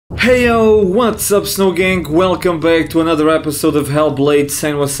Hey yo, what's up Snow Gang? Welcome back to another episode of Hellblade,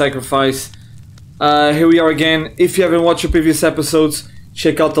 Senua Sacrifice. Here we are again. If you haven't watched the previous episodes,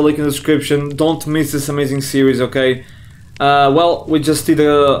 check out the link in the description. Don't miss this amazing series, okay? Well, we just did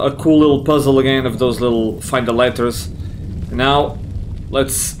a cool little puzzle again of those little find the letters. Now,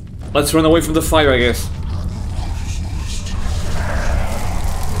 let's run away from the fire, I guess.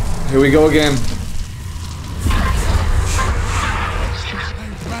 Here we go again.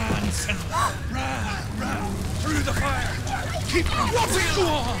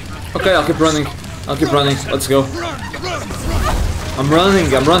 Okay, I'll keep running. Let's go. I'm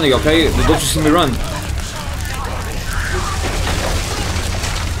running, okay? Don't you see me run?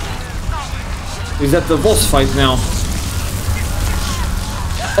 Is that the boss fight now?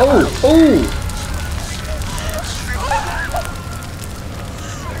 Oh!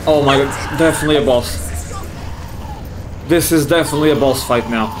 Oh my god, definitely a boss. This is definitely a boss fight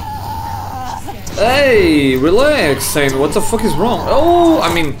now. Hey, relax, Saint. What the fuck is wrong? Oh,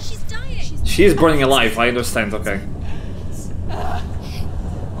 I mean, she is burning alive. I understand. Okay.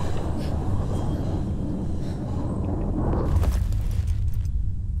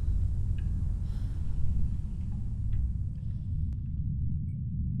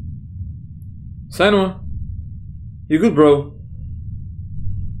 Senua, you good, bro?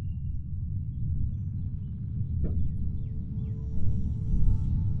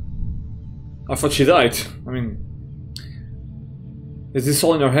 I thought she died. I mean, is this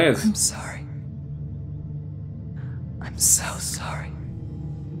all in her head? I'm sorry. I'm so sorry.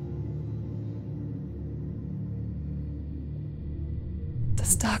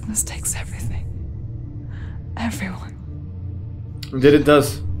 This darkness takes everything. Everyone. Indeed it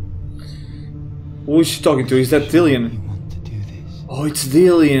does. Who is she talking to? Is that Dillian? We want to do this. Oh, it's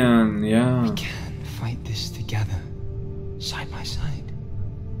Dillian. Yeah. We can fight this together, side by side.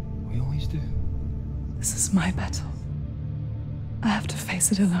 We always do. This is my battle. I have to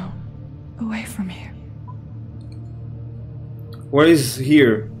face it alone, away from here. Where is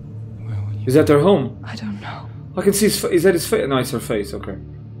here? Where will you? Is that her home? I don't know. I can see his is that his face? No, it's her face. Okay.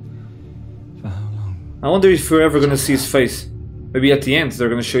 For how long? I wonder if we're ever gonna see his face. Maybe at the end they're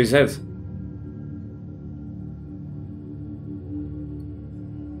gonna show his head.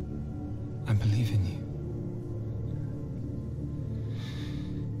 I believe in you.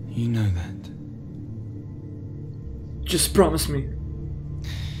 You know that. Just promise me.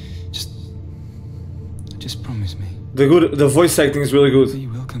 Just promise me. The voice acting is really that good. you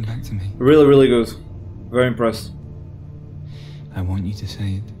will come back to me. Really, really good. Very impressed. I want you to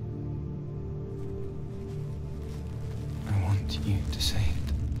say it. I want you to say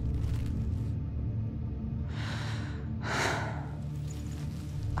it.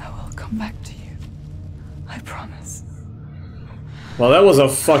 I will come back to you. I promise. Well, that was a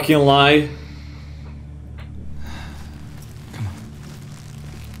fucking lie. Come on.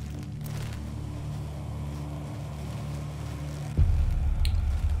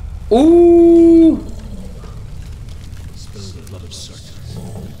 Ooh!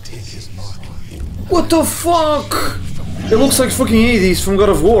 What the fuck? It looks like fucking Hades from God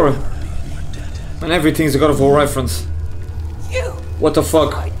of War. And everything's a God of War reference. You! What the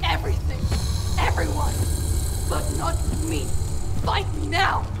fuck? Fight everything! Everyone! But not me! Fight me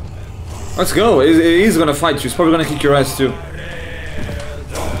now! Let's go. He's gonna fight you. He's probably gonna kick your ass too.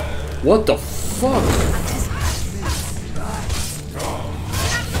 What the fuck?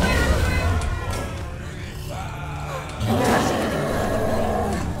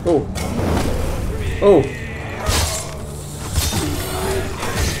 Oh. Oh.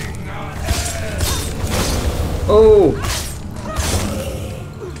 Oh.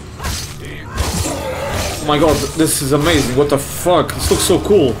 Oh my god, this is amazing. What the fuck? This looks so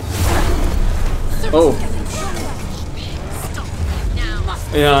cool. Oh.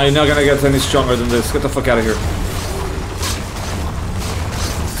 Yeah, you're not gonna get any stronger than this. Get the fuck out of here.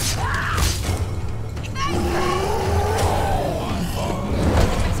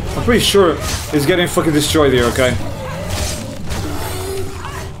 I'm pretty sure he's getting fucking destroyed here, okay?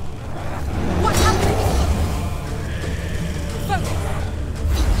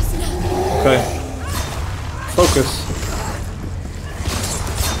 Okay. Focus.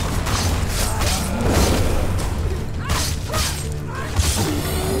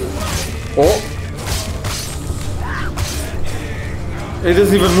 Oh. It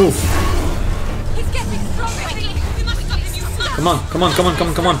doesn't even move. He's getting stronger. We must stop him. Come on, come on, come on, come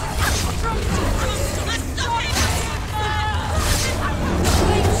on, come on.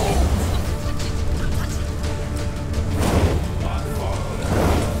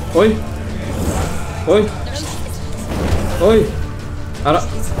 Oi! Oi! Oi! I don't...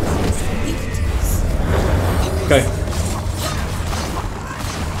 Okay.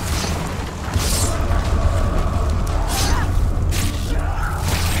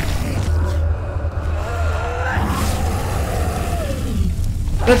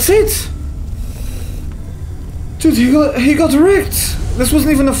 That's it! Dude, he got wrecked! This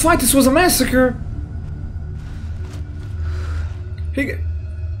wasn't even a fight, this was a massacre! He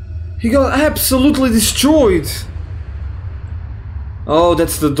got absolutely destroyed! Oh,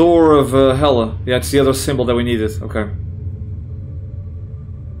 that's the door of Hella. Yeah, it's the other symbol that we needed. Okay.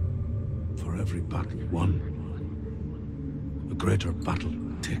 For every battle won, a greater battle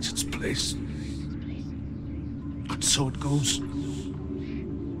takes its place. And so it goes.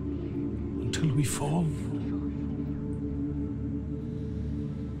 Until we fall.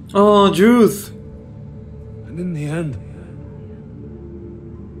 Oh, Juth. And in the end,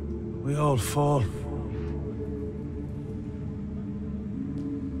 we all fall.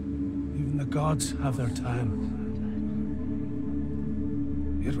 Even the gods have their time.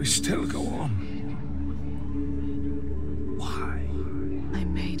 Yet we still go on. Why? I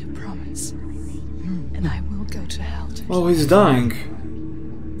made a promise, and I will go to hell to Oh, he's dying.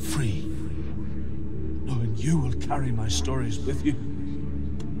 Free. Knowing you will carry my stories with you.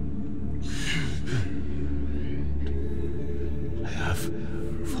 I have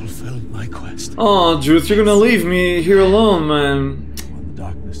fulfilled my quest. Oh, Juth, you're gonna leave me here alone, man. When the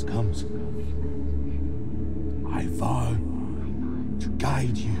darkness comes, I vow to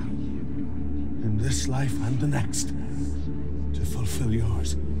guide you in this life and the next to fulfill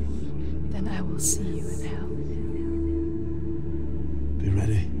yours. Then I will see you in hell. Be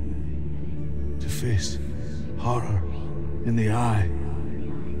ready to face horror in the eye,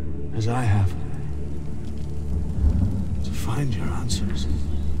 as I have. To find your answers.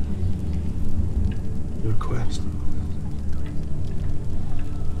 Your quest.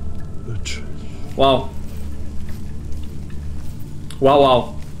 Your truth. Wow.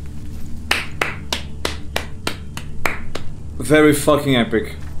 Wow. Very fucking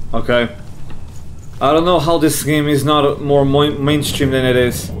epic. Okay. I don't know how this game is not more mainstream than it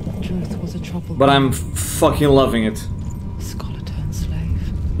is, Truth was a trouble. but I'm fucking loving it. Scholar turned slave.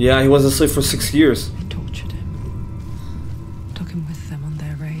 Yeah, he was a slave for 6 years. They tortured him. Took him with them on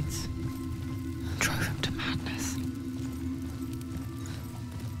their raids. Drove him to madness.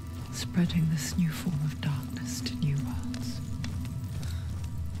 Spreading this new form of darkness to new worlds.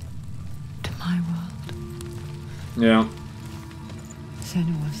 To my world. Yeah.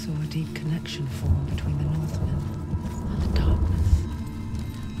 Senua saw a deep connection form between the Northmen and the darkness.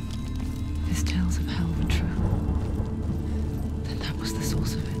 His tales of hell were true. Then that was the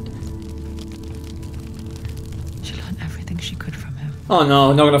source of it. She learned everything she could from him. Oh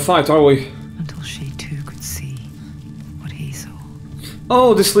no, not gonna fight, are we? Until she too could see what he saw.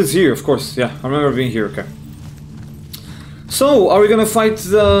 Oh, this leads here, of course. Yeah, I remember being here, okay. So, are we gonna fight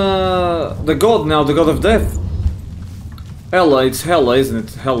the god now, the god of death? Hella, it's Hella, isn't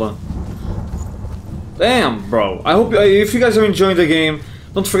it? Hella. Damn, bro. I hope if you guys are enjoying the game,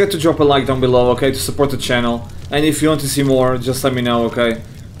 don't forget to drop a like down below, okay, to support the channel. And if you want to see more, just let me know, okay?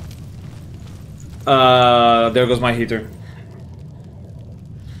 There goes my heater.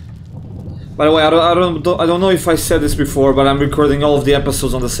 By the way, I don't know if I said this before, but I'm recording all of the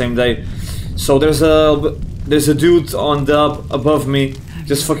episodes on the same day. So there's a dude on the above me,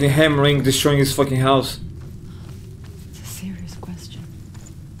 just fucking hammering, destroying his fucking house.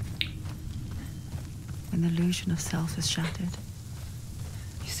 When the illusion of self is shattered,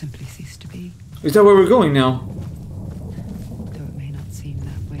 you simply cease to be. Is that where we're going now? Though it may not seem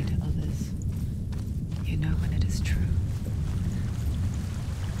that way to others, you know when it is true.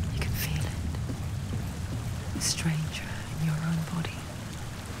 You can feel it. A stranger in your own body.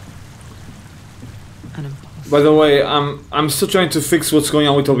 An impulse. By the way, I'm still trying to fix what's going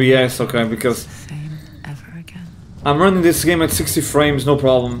on with OBS, okay, because The same ever again. I'm running this game at 60 frames, no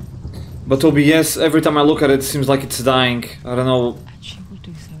problem. But OBS, every time I look at it, seems like it's dying. I don't know. And she will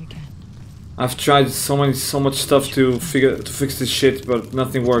do so again. I've tried so much stuff to fix this shit, but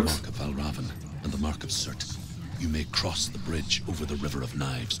nothing works. Mark of Valravan and the Mark of SURTR. You may cross the bridge over the River of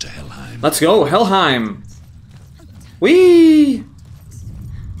Knives to Helheim. Let's go, Helheim! Whee!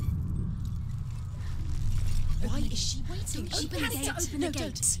 Why is she waiting? Open the gate. Open the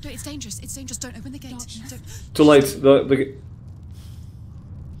gate. No, it's dangerous. It's dangerous. Don't open the gate. Don't. Too late. The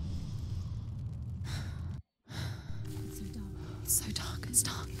So dark. It's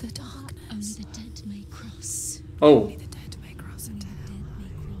dark. The darkness. Only the dead may cross. oh. Only the dead may cross into hell.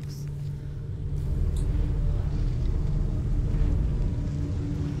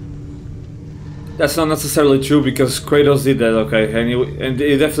 That's not necessarily true because Kratos did that, okay, and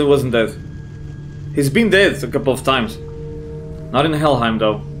he definitely wasn't dead. He's been dead a couple of times. Not in Helheim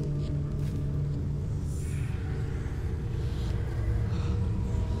though.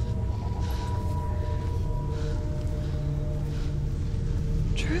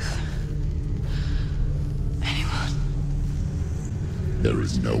 Truth? Anyone? There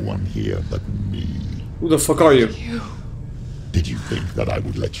is no one here but me. Who the fuck are you? You. Did you think that I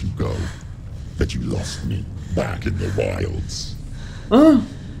would let you go? That you lost me back in the wilds? Huh?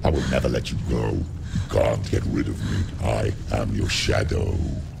 I will never let you go. You can't get rid of me. I am your shadow.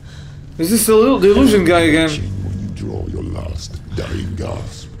 Is this the illusion guy again? When you draw your last dying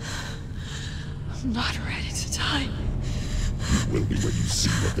gasp, I'm not ready to die. you will be when you see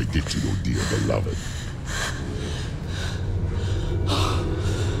what they did to your dear beloved.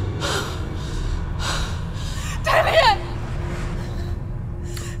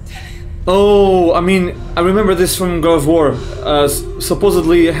 Oh, I mean, I remember this from God of War.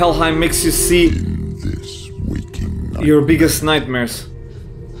 Supposedly Helheim makes you see In this waking night your biggest nightmares.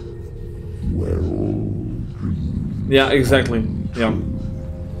 where all dreams Yeah, exactly. Yeah.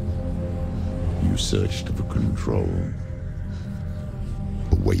 you searched for control,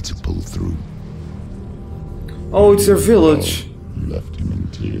 a way to pull through. Oh, it's your village. You left him in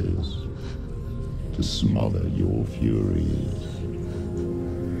tears to smother your furies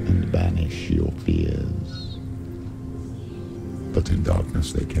and banish your fears. But in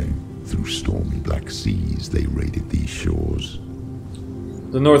darkness they came. Through stormy black seas they raided these shores.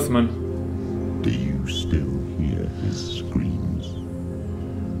 The Northman. Do you still hear his screams?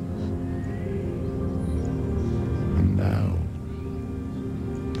 And now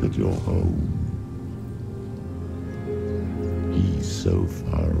that you're home, he's so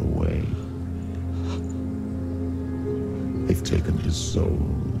far away. They've taken his soul.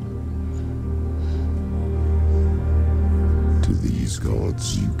 To these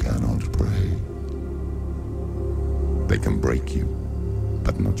gods you cannot pray. They can break you,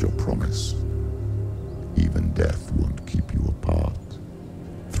 but not your promise. Even death won't keep you apart.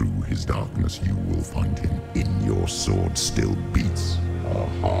 Through his darkness you will find him. In your sword still beats a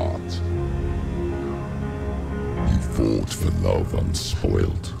heart. You fought for love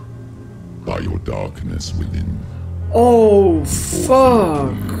unspoilt by your darkness within. Oh,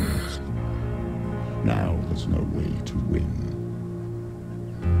 fuck. Now there's no way to win.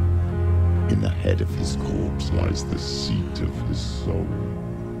 In the head of his corpse lies the seat of his soul.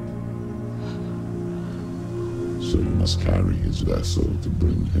 So you must carry his vessel to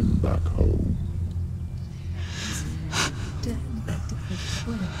bring him back home.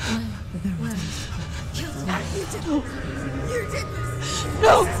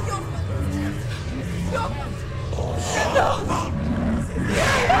 No!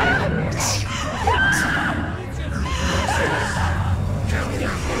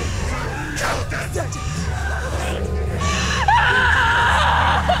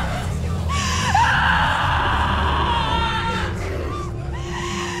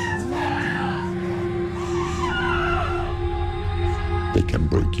 They can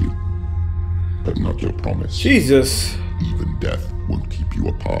break you, but not your promise. Jesus. Even death won't keep you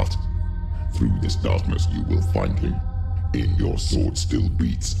apart. Through this darkness you will find him. In your sword still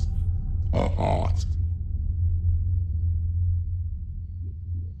beats a heart.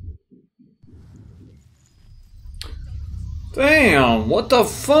 Damn, what the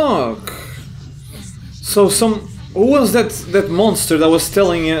fuck? So who was that monster that was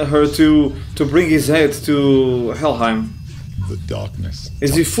telling her to bring his head to Helheim? The darkness.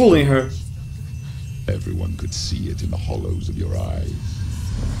 Is he fooling her? Everyone could see it in the hollows of your eyes.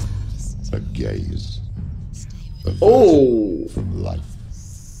 A gaze. A Oh! from life.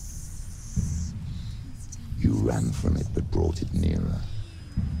 You ran from it but brought it nearer.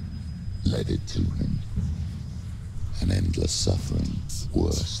 Led it to him. An endless suffering,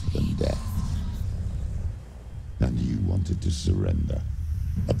 worse than death. And you wanted to surrender,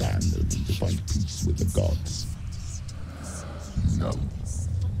 abandon and to find peace with the gods. No.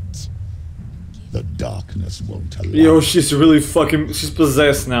 The darkness won't allow. Yo, she's really fucking... she's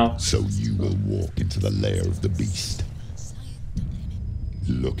possessed now. So you will walk into the lair of the beast.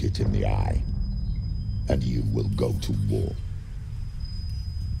 Look it in the eye, and you will go to war.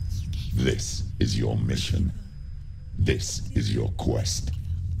 This is your mission. This is your quest.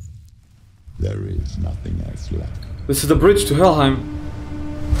 There is nothing else left. This is the bridge to Helheim.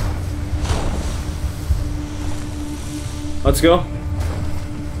 Let's go.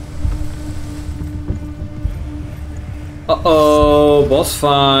 Uh-oh, boss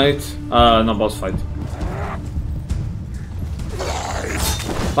fight. No boss fight.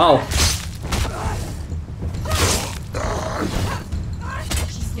 Wow.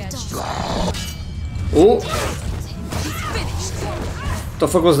 Oh! The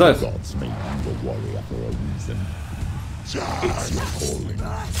fuck was that? Gods made you a warrior for a reason. It's your calling.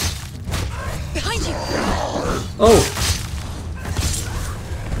 Behind you! Oh!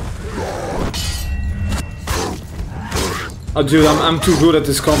 Oh dude, I'm too good at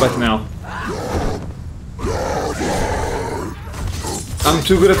this combat now. I'm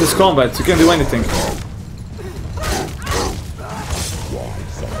too good at this combat, you can't do anything. Why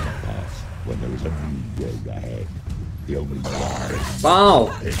summon the past when there is a new road ahead? The only one Wow!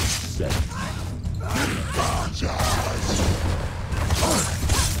 is set.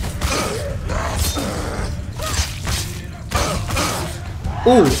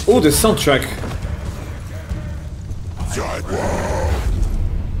 Ooh, the soundtrack.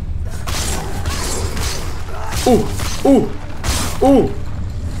 Ooh, ooh, ooh.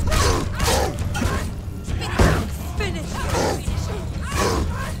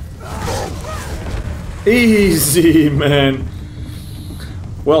 Easy, man.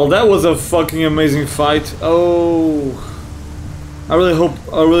 Well, that was a fucking amazing fight. Oh, I really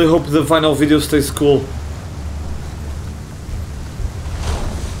hope the final video stays cool.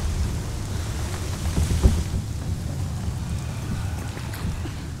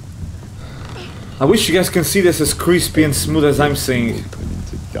 I wish you guys can see this as crispy and smooth as I'm saying. Open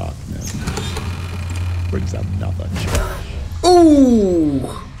into darkness brings another change. Ooh!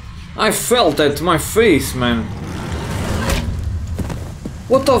 I felt that to my face, man.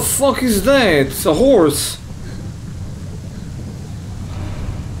 What the fuck is that? It's a horse.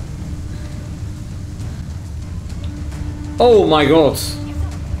 Oh my god. It's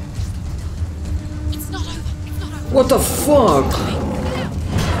not over. It's not over. What the fuck?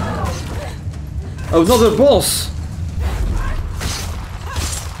 Another boss!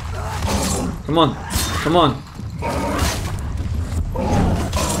 Come on, come on.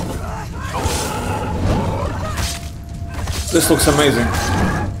 This looks amazing.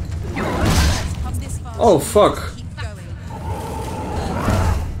 Oh fuck.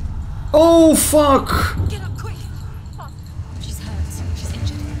 Oh fuck! Get up quick. She's hurt. She's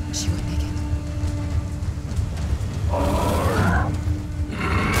injured. She won't make it.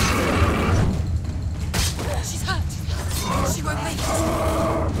 She's hurt. She won't make it.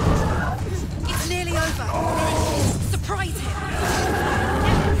 It's nearly over. Surprise him.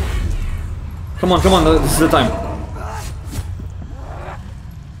 Come on, this is the time.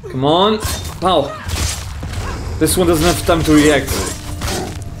 Come on. Pow. This one doesn't have time to react.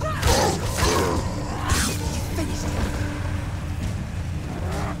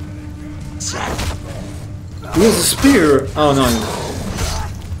 He has a spear! Oh no.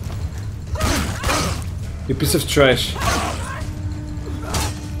 You piece of trash.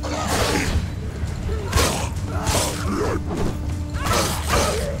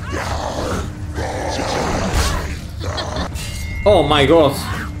 Oh my god.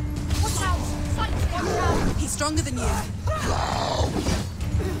 Watch out. He's stronger than you.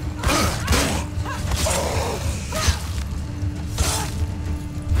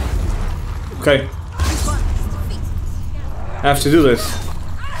 Okay. I have to do this,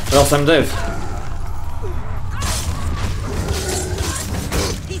 or else I'm dead.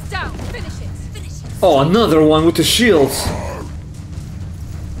 He's down. Finish it. Finish it. Oh, another one with the shields.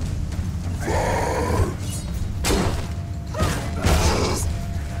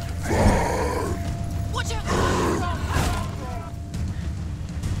 Watch out.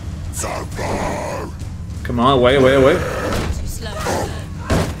 Come on, away. Too slow.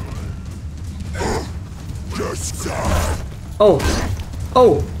 Oh!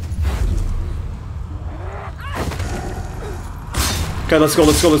 Okay, let's go.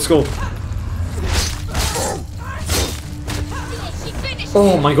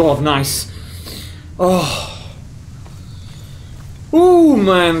 Oh my god, nice. Oh. Ooh,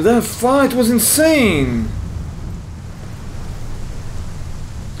 man, that fight was insane.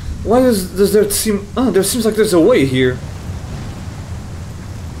 Why does there seem... Oh, there seems like there's a way here.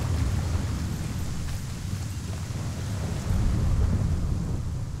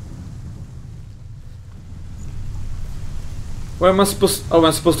 Where am I supposed... Oh,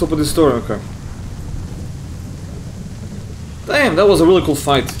 I'm supposed to open this door, okay. Damn, that was a really cool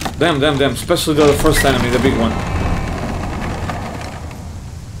fight. Damn. Especially the first enemy, the big one.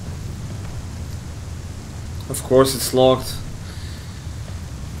 Of course, it's locked.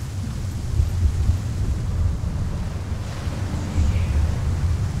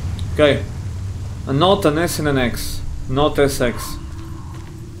 Okay. A not, an S, and an X. Not SX.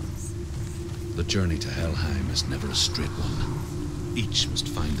 The journey to Helheim is never a straight one. Each must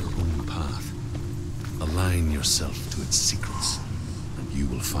find their own path. Align yourself to its secrets, and you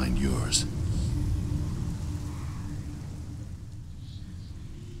will find yours.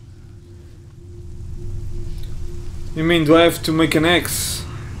 You mean, do I have to make an X?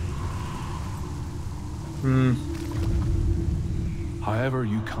 However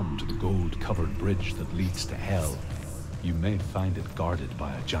you come to the gold-covered bridge that leads to Hell, you may find it guarded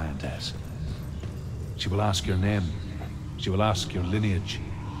by a giantess. She will ask your name. She will ask your lineage.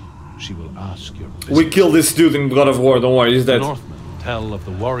 She will ask your business. We killed this dude in God of War, don't worry, he's The dead. Northmen tell of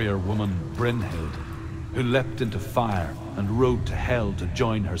the warrior woman Brynhild, who leapt into fire and rode to Hell to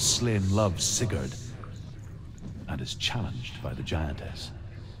join her slain love Sigurd, and is challenged by the giantess.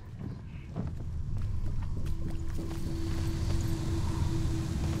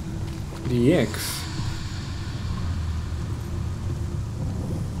 The X.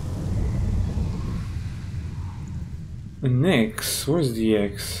 An X? Where's the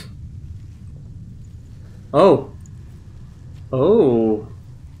X? Oh. Oh.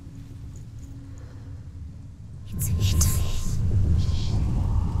 It's hidden.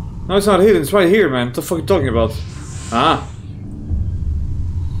 No, it's not hidden. It's right here, man. What the fuck are you talking about? Ah.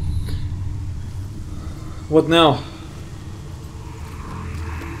 What now?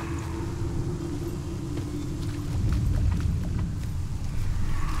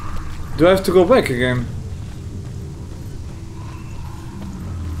 Do I have to go back again?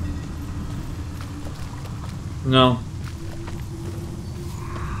 No.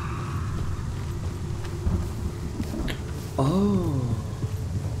 Oh.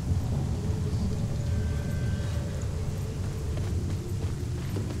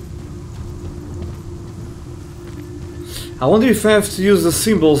 I wonder if I have to use the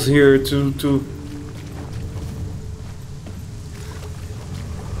symbols here to...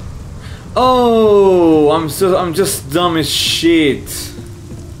 Oh, I'm just dumb as shit.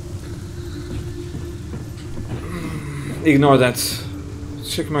 Ignore that.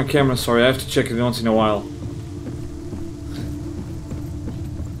 Check my camera, sorry, I have to check it once in a while.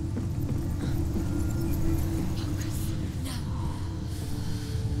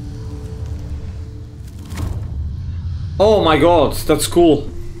 Oh my god, that's cool.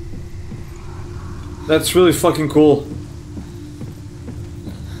 That's really fucking cool.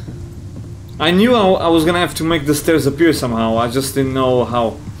 I knew I was gonna have to make the stairs appear somehow, I just didn't know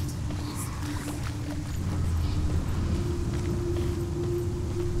how.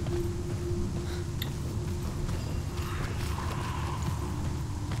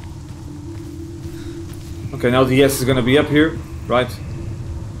 Okay, now the S is gonna be up here, right?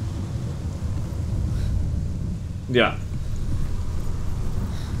 Yeah.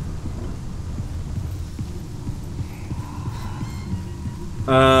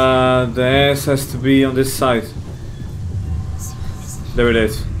 The S has to be on this side. There it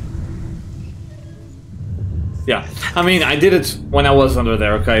is. Yeah, I mean, I did it when I was under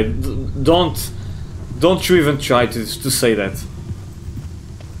there, okay? Don't you even try to say that.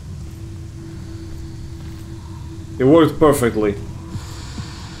 It worked perfectly.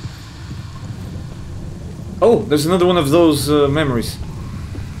 Oh, there's another one of those memories.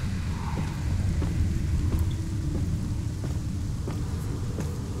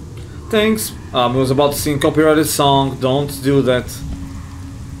 Thanks. I was about to sing copyrighted song. Don't do that.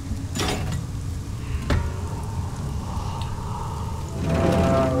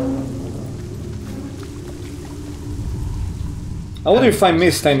 I wonder if I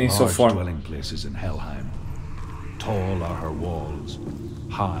missed any so far. Dwelling places in Helheim. Tall are her walls,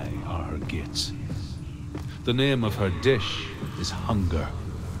 high are her gates. The name of her dish is hunger.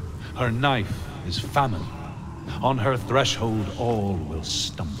 Her knife is famine. On her threshold all will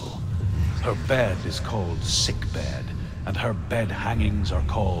stumble. Her bed is called sick bed, and her bed hangings are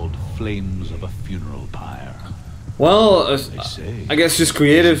called flames of a funeral pyre. Well, They say I guess she's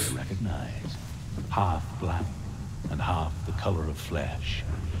creative. she's recognized, half black and half the color of flesh,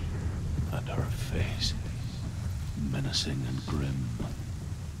 and her face menacing and grim.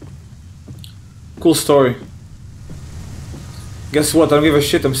 Cool story. Guess what? I don't give a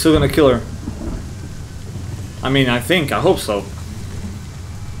shit. I'm still gonna kill her. I mean, I hope so.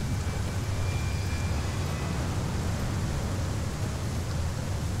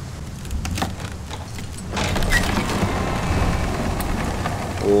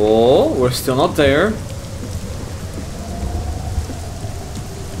 Oh, we're still not there.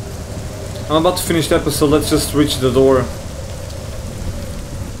 I'm about to finish the episode, let's just reach the door.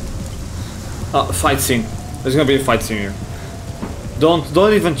 Fight scene. There's gonna be a fight scene here.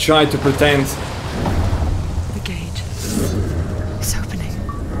 Don't even try to pretend. The gate is opening.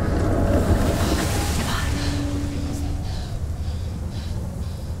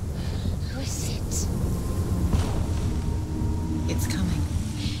 Who is it? It's coming.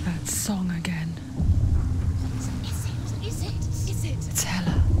 song again. Is it? It's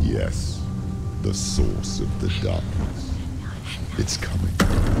Hela. Yes, the source of the darkness. It's coming.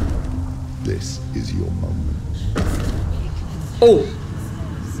 This is your moment. Oh!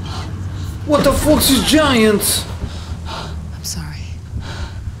 What the fuck's this giant? I'm sorry.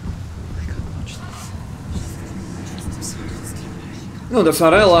 I can't watch this. No, that's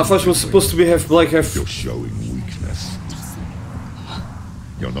not Ella. I thought she was supposed to be half black, half... You're showing weakness.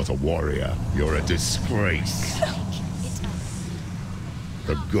 You're not a warrior. You're a disgrace.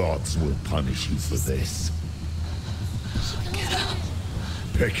 The gods will punish you for this.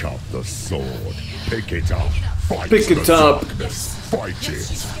 Pick up the sword. Pick it up. Fight Pick it the up. darkness. Fight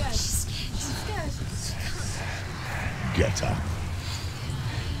it. Get up.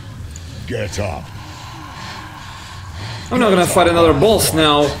 Get up. I'm not gonna fight another boss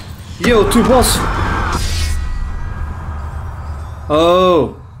now. Yo, 2 boss.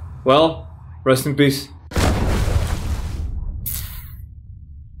 Oh. Well, rest in peace.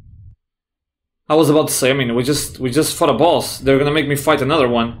 I was about to say, I mean, we just fought a boss. They're gonna make me fight another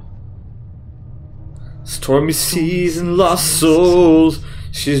one. Stormy seas and lost souls.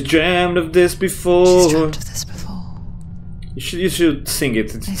 She's dreamed of this before. She's dreamt of this before. You should sing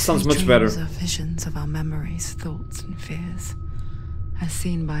it. It They sounds say much better. dreams are visions of our memories, thoughts, and fears, as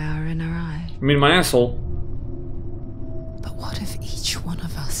seen by our inner eye. I mean, my asshole. But what if each one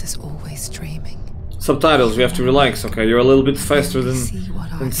of us is always dreaming? Subtitles. We have to relax. Okay, you're a little bit faster than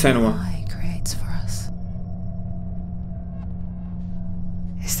Senua. Eye creates for us.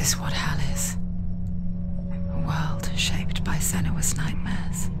 Is this what hell is? A world shaped by Senua's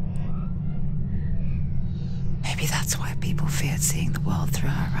nightmares. Maybe that's why people feared seeing the world through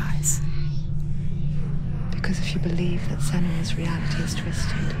her eyes. Because if you believe that Senua's reality is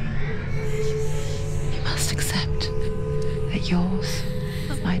twisted, you must accept that yours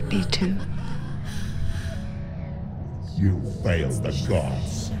might be too. You failed the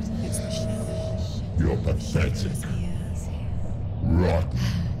gods. You're pathetic. Rotten.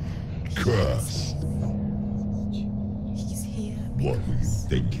 Cursed. What were you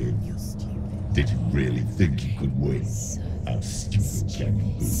thinking? Did you really think you could win? How stupid can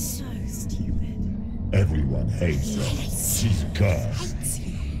you be? So stupid. Everyone hates her. She's cursed.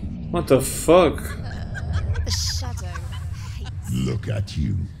 What the fuck? The shadow hates. Look at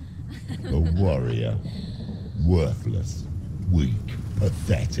you. A warrior. Worthless. Weak.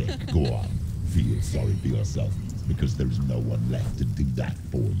 Pathetic. Go on. Feel sorry for yourself, because there is no one left to do that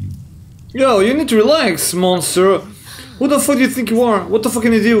for you. Yo, you need to relax, monster. Who the fuck do you think you are? What the fuck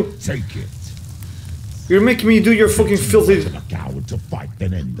can you do? Take it. You're making me do your fucking filthy... A coward to fight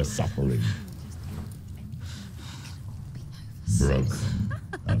and end the suffering. Broken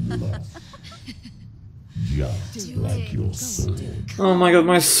and lost. Just like your sword. Oh my god,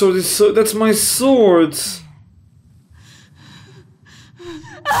 my sword is so... That's my sword!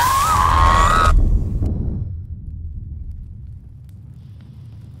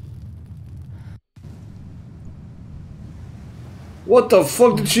 What the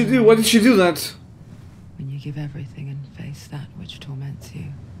fuck did she do? Why did she do that? When you give everything and face that which torments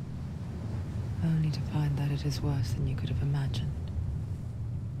you, only to find that it is worse than you could have imagined.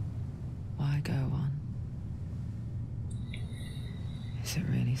 Why go on? Is it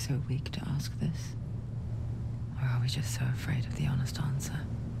really so weak to ask this? Or are we just so afraid of the honest answer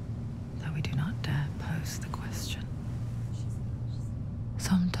that we do not dare pose the question?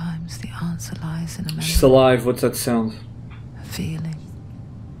 Sometimes the answer lies in a memory. She's alive, what's that sound? A feeling.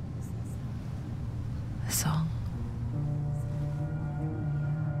 A song.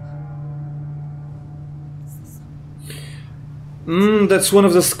 That's one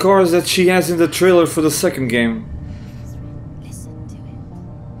of the scars that she has in the trailer for the second game. Listen to it.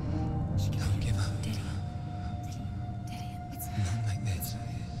 Don't give up. It's Not like this.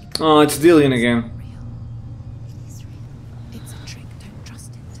 Oh, it's Dillian again. real. It's a trick. Don't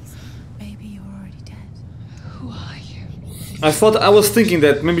trust it. Maybe you're already dead. Who are you? I was thinking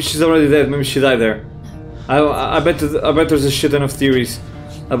that maybe she's already dead, maybe she died there. I bet there's a shit ton of theories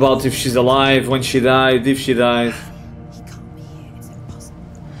about if she's alive, when she died, if she died. He can't be here. It's impossible.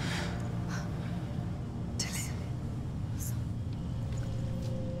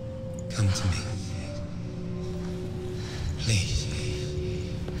 Come to me. Please.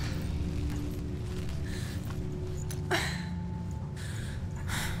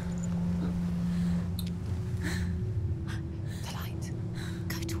 The light.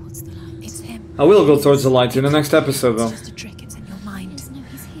 Go towards the light. It's him. I will go towards the light in the next episode though. It's just a trick. It's in your mind. No,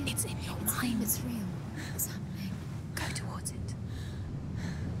 he's here. It's in your mind. It's real. It's happening. Go towards it.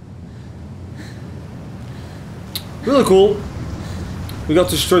 Really cool. We got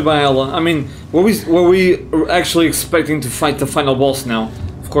destroyed by Hell. I mean, were we actually expecting to fight the final boss now?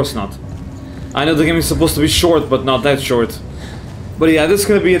 Of course not. I know the game is supposed to be short, but not that short. But yeah, that's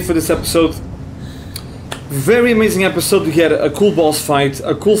gonna be it for this episode. Very amazing episode. We had a cool boss fight,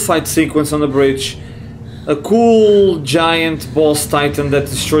 a cool fight sequence on the bridge, a cool giant boss titan that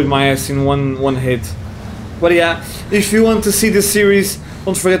destroyed my ass in one hit. But yeah, if you want to see this series,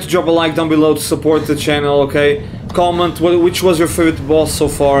 don't forget to drop a like down below to support the channel, okay? Comment which was your favorite boss so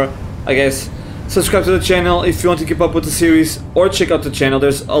far, I guess. Subscribe to the channel if you want to keep up with the series, or check out the channel.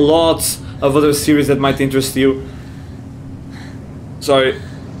 There's a lot of other series that might interest you. Sorry.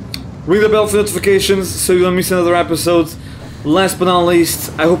 Ring the bell for notifications so you don't miss another episode. Last but not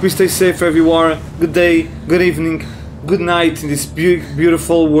least, I hope you stay safe wherever you are. Good day, good evening, good night in this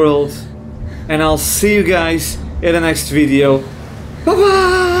beautiful world. And I'll see you guys in the next video. Bye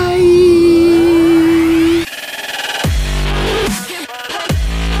bye!